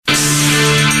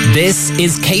This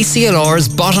is KCLR's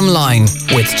Bottom Line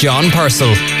with John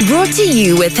Purcell. Brought to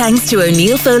you with thanks to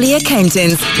O'Neill Foley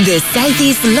Accountants, the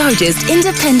Southeast's largest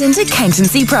independent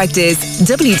accountancy practice.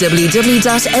 www.onf.ie.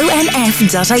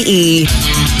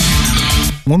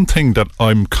 One thing that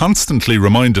I'm constantly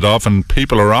reminded of, and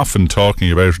people are often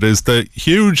talking about it, is the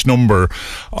huge number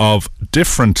of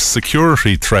different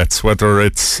security threats, whether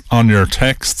it's on your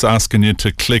texts asking you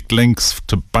to click links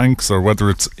to banks, or whether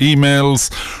it's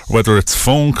emails, whether it's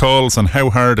phone calls, and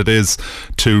how hard it is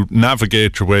to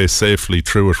navigate your way safely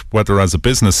through it, whether as a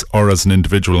business or as an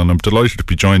individual. And I'm delighted to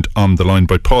be joined on the line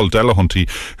by Paul Delahunty,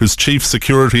 who's Chief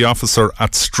Security Officer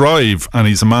at Stryve, and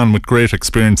he's a man with great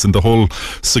experience in the whole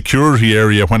security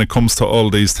area when it comes to all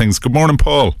these things. Good morning,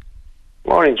 Paul.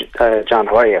 Morning, John.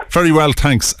 How are you? Very well,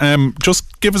 thanks.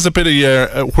 Just give us a bit of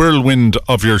a whirlwind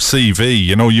of your CV.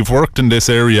 You know, you've worked in this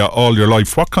area all your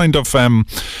life. What kind of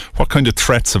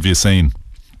threats have you seen?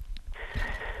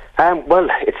 Well,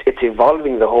 it's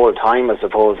evolving the whole time, I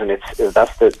suppose, and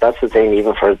that's the thing.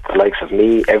 Even for the likes of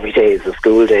me, every day is a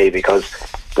school day, because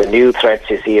the new threats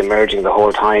you see emerging the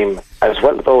whole time, as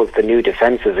well as the new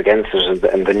defences against it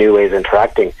and the new ways of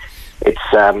interacting.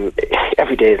 It's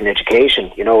every day is an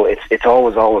education. You know, it's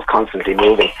always constantly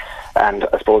moving, and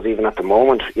I suppose even at the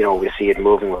moment, you know, we see it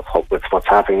moving with what's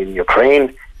happening in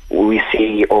Ukraine. We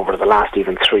see over the last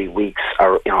even 3 weeks,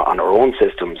 on our own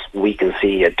systems, we can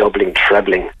see a doubling,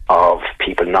 trebling of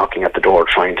people knocking at the door,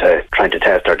 trying to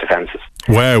test our defences.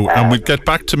 Wow, and we'll get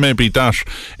back to maybe that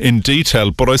in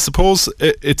detail, but I suppose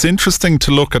it's interesting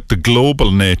to look at the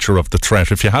global nature of the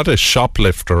threat. If you had a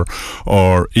shoplifter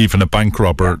or even a bank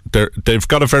robber, they've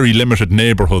got a very limited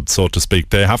neighbourhood, so to speak.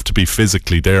 They have to be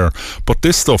physically there. But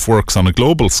this stuff works on a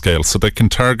global scale, so they can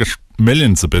target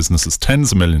millions of businesses,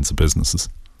 tens of millions of businesses.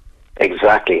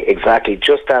 Exactly.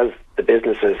 Just as the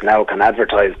businesses now can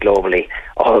advertise globally,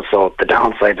 also the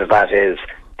downside of that is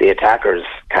the attackers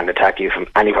can attack you from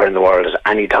anywhere in the world at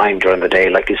any time during the day.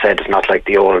 Like you said, it's not like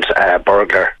the old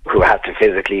burglar who had to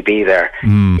physically be there.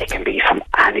 It can be from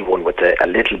anyone with a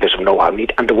little bit of know-how.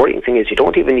 And the worrying thing is you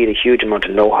don't even need a huge amount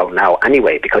of know-how now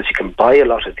anyway, because you can buy a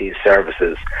lot of these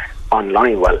services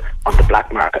online, on the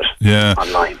black market,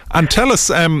 online. And tell us,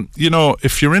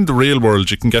 if you're in the real world,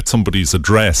 you can get somebody's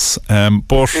address,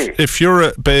 but if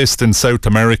you're based in South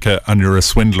America and you're a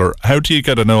swindler, how do you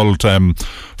get an old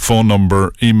phone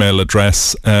number, email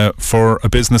address for a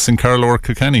business in Carlow or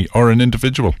Kilkenny, or an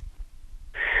individual?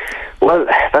 Well,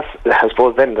 I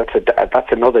suppose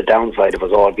that's another downside of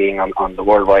us all being on the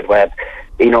World Wide Web.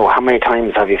 You know, how many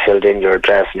times have you filled in your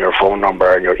address and your phone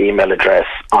number and your email address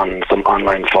on some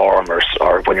online forum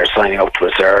or when you're signing up to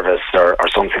a service or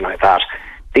something like that?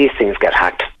 These things get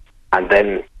hacked, and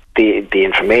then the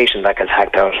information that gets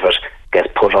hacked out of it gets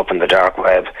put up in the dark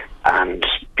web, and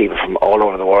people from all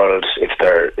over the world, if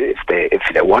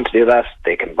they want to do that,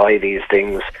 they can buy these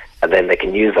things, and then they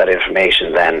can use that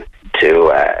information then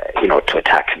to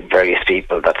attack various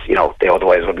people that they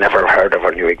otherwise would never have heard of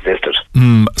or knew existed.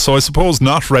 So I suppose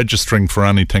not registering for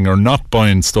anything or not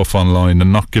buying stuff online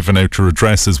and not giving out your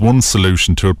address is one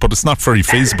solution to it, but it's not very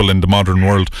feasible in the modern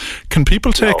world. Can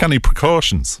people take any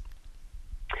precautions?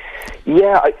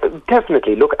 Yeah,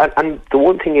 definitely. Look, and the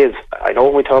one thing is, I know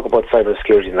when we talk about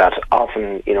cybersecurity and that,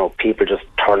 often, people just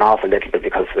turn off a little bit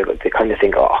because they kind of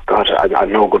think, oh, God,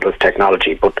 I'm no good with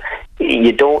technology. But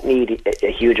you don't need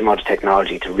a huge amount of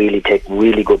technology to really take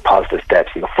really good positive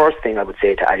steps. And the first thing I would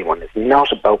say to anyone is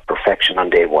not about perfection on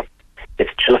day one.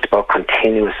 It's just about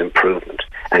continuous improvement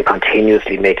and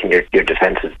continuously making your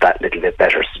defences that little bit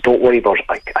better. So don't worry about,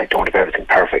 I don't have everything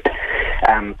perfect.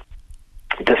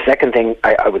 The second thing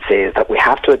I would say is that we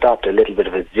have to adopt a little bit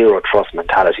of a zero trust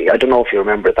mentality. I don't know if you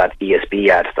remember that ESB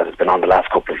ad that has been on the last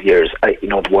couple of years,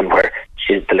 the one where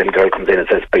the little girl comes in and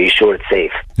says, are you sure it's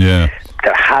safe? Yeah.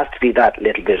 There has to be that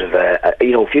little bit of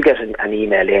if you get an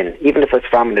email in, even if it's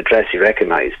from an address you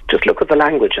recognise, just look at the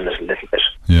language in it a little bit.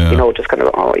 Yeah. Just kind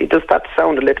of, does that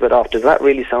sound a little bit off? Does that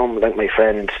really sound like my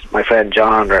friend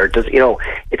John? Or does,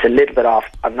 it's a little bit off.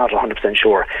 I'm not 100%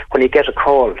 sure. When you get a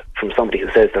call from somebody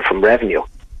who says they're from Revenue,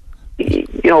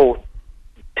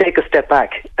 take a step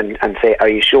back and say, are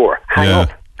you sure? Hang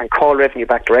up and call Revenue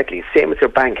back directly. Same with your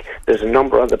bank. There's a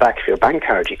number on the back of your bank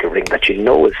card you can ring that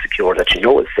is secure, that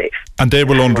is safe. And they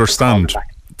will understand.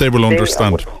 They will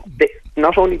understand.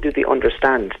 Not only do they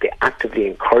understand, they actively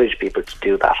encourage people to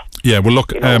do that. Yeah, well,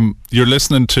 look, you're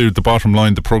listening to The Bottom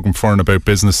Line, the programme for and about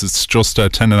business. It's just 10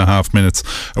 and a half minutes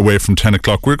away from 10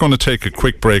 o'clock. We're going to take a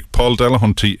quick break. Paul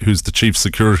Delahunty, who's the Chief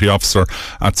Security Officer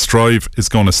at Stryve, is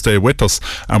going to stay with us,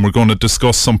 and we're going to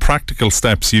discuss some practical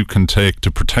steps you can take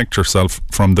to protect yourself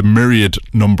from the myriad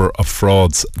number of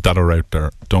frauds that are out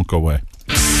there. Don't go away.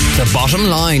 The Bottom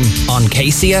Line on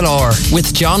KCLR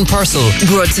with John Purcell.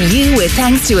 Brought to you with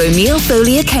thanks to O'Neill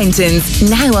Foley Accountants,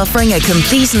 now offering a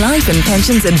complete life and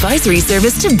pensions advisory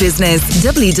service to business.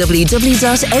 www.onf.ie.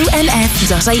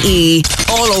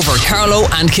 All over Carlow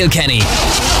and Kilkenny.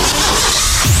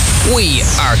 We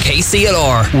are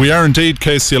KCLR. We are indeed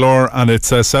KCLR, and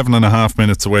it's 7.5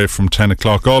 minutes away from 10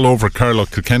 o'clock. All over Carlow,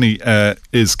 Kilkenny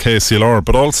is KCLR,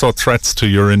 but also threats to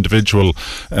your individual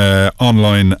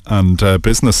online and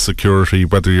business security,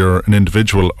 whether you're an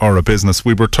individual or a business.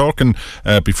 We were talking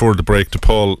before the break to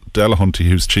Paul Delahunty,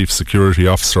 who's Chief Security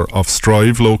Officer of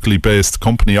Stryve, locally based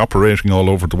company operating all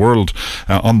over the world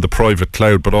on the private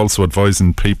cloud, but also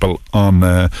advising people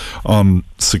on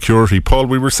security. Paul,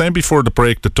 we were saying before the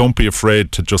break that don't be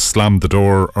afraid to just slam the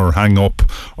door or hang up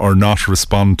or not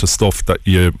respond to stuff that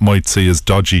you might see as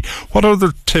dodgy. What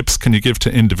other tips can you give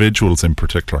to individuals in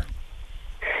particular?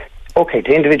 Okay,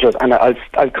 to individuals, and I'll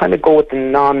kind of go with the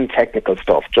non-technical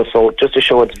stuff, just to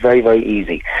show it's very, very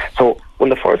easy. So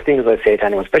one of the first things I say to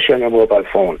anyone, especially on your mobile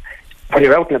phone, when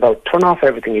you're out and about, turn off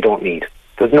everything you don't need.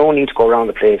 There's no need to go around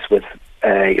the place with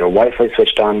your Wi-Fi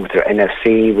switched on, with your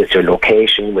NFC, with your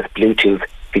location, with Bluetooth.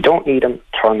 If you don't need them,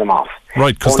 turn them off.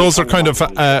 Right, because those are kind of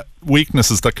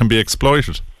weaknesses that can be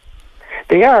exploited.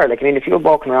 They are. Like, I mean, if you're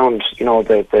walking around,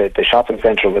 the shopping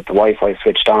centre with the Wi-Fi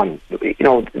switched on,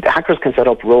 the hackers can set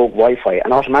up rogue Wi-Fi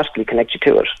and automatically connect you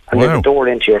to it, and there's a door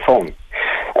into your phone.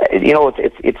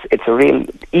 It's a real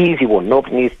easy one.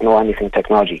 Nobody needs to know anything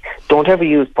technology. Don't ever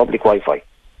use public Wi-Fi.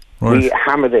 Right. We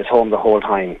hammer this home the whole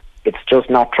time. It's just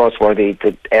not trustworthy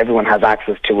that everyone has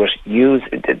access to it. Use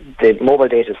the mobile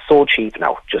data is so cheap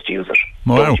now. Just use it.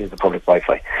 Wow. Don't use the public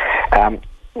Wi-Fi.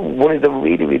 One of the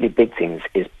really, really big things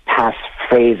is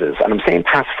passphrases, and I'm saying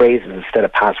passphrases instead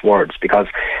of passwords because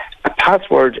a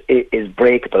password is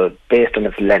breakable based on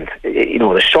its length.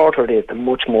 The shorter it is, the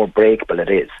much more breakable it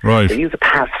is. Right. So use a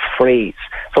passphrase.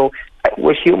 So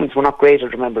we're humans. We're not great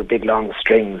at remember big long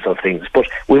strings of things, but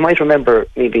we might remember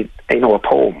maybe a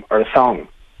poem or a song.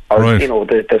 Or, right.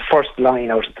 The first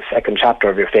line out of the second chapter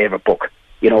of your favourite book,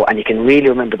 and you can really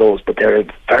remember those, but they're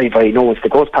very, very known. If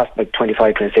it goes past like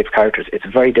 25, 26 characters, it's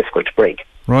very difficult to break.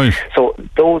 Right. So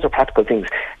those are practical things.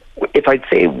 If I'd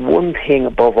say one thing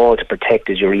above all to protect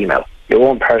is your email, your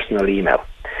own personal email.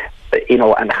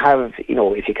 And have,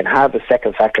 if you can have a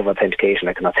second factor of authentication,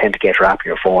 like an authenticator app on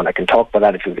your phone. I can talk about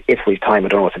that if we've time. I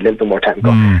don't know, it's a little bit more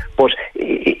technical. But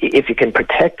if you can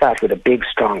protect that with a big,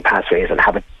 strong passphrase and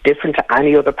have it different to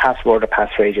any other password or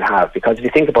passphrase you have, because if you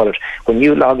think about it, when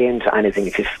you log into anything,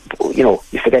 if you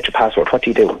forget your password, what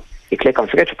do? You click on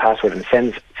forget your password and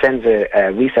sends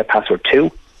a reset password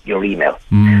to your email.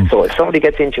 So if somebody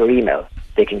gets into your email,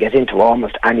 they can get into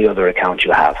almost any other account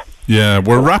you have. Yeah,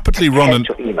 we're rapidly running.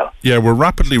 Yeah, we're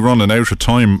rapidly running out of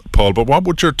time, Paul. But what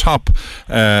would your top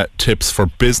tips for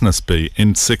business be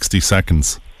in 60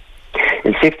 seconds?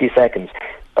 In 60 seconds.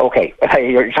 Okay,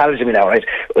 you're challenging me now, right?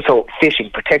 So,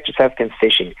 phishing, protect yourself against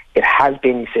phishing. It has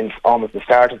been since almost the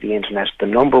start of the internet the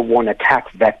number one attack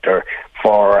vector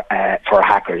for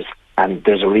hackers. And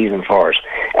there's a reason for it.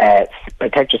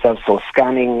 Protect yourself, so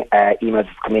scanning emails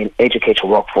that come in, educate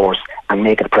your workforce, and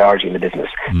make it a priority in the business.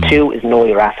 2 is know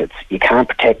your assets. You can't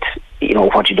protect,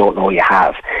 what you don't know you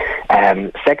have.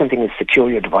 Second thing is secure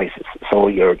your devices. So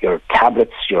your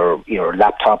tablets, your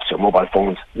laptops, your mobile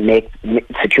phones,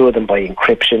 secure them by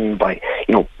encryption, by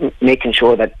making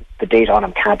sure that the data on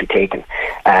them can't be taken.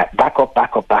 Back up.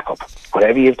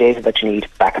 Whatever you have data that you need,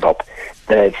 back it up.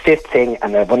 The fifth thing,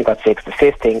 and I've only got 6, the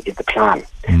fifth thing is the plan.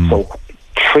 So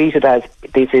treat it as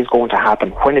this is going to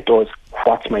happen. When it does,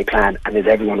 what's my plan, and is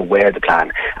everyone aware of the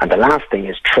plan? And the last thing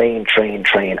is train.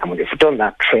 And when you've done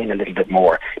that, train a little bit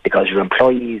more, because your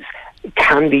employees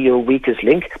can be your weakest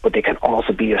link, but they can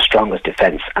also be your strongest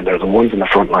defence, and they're the ones in the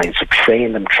front line. So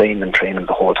train them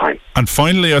the whole time. And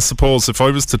finally, I suppose if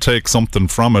I was to take something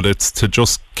from it, it's to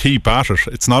just keep at it.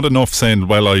 It's not enough saying,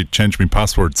 well, I changed my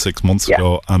password 6 months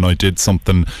ago and I did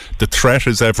something. The threat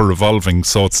is ever evolving,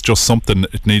 so it's just something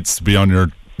it needs to be on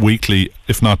your weekly,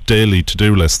 if not daily,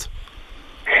 to-do list.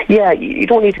 Yeah, you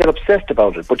don't need to get obsessed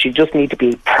about it, but you just need to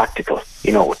be practical.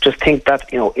 Just think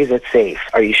that, is it safe?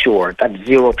 Are you sure? That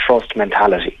zero trust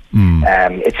mentality.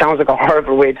 It sounds like a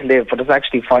horrible way to live, but it's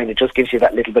actually fine. It just gives you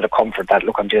that little bit of comfort that,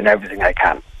 look, I'm doing everything I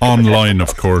can. Online,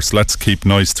 of course. Let's keep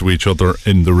nice to each other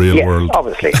in the real world.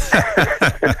 Obviously.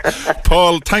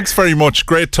 Paul, thanks very much.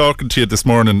 Great talking to you this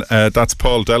morning. That's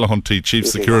Paul Delahunty, Chief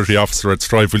Security Officer at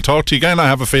Stryve. We'll talk to you again, I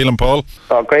have a feeling, Paul.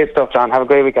 Oh, great stuff, John. Have a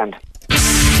great weekend.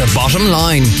 The Bottom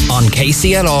Line on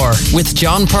KCLR with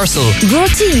John Purcell. Brought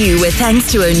to you with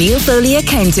thanks to O'Neill Foley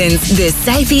Accountants, the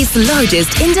Southeast's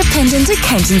largest independent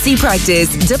accountancy practice.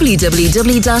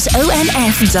 www.onf.ie.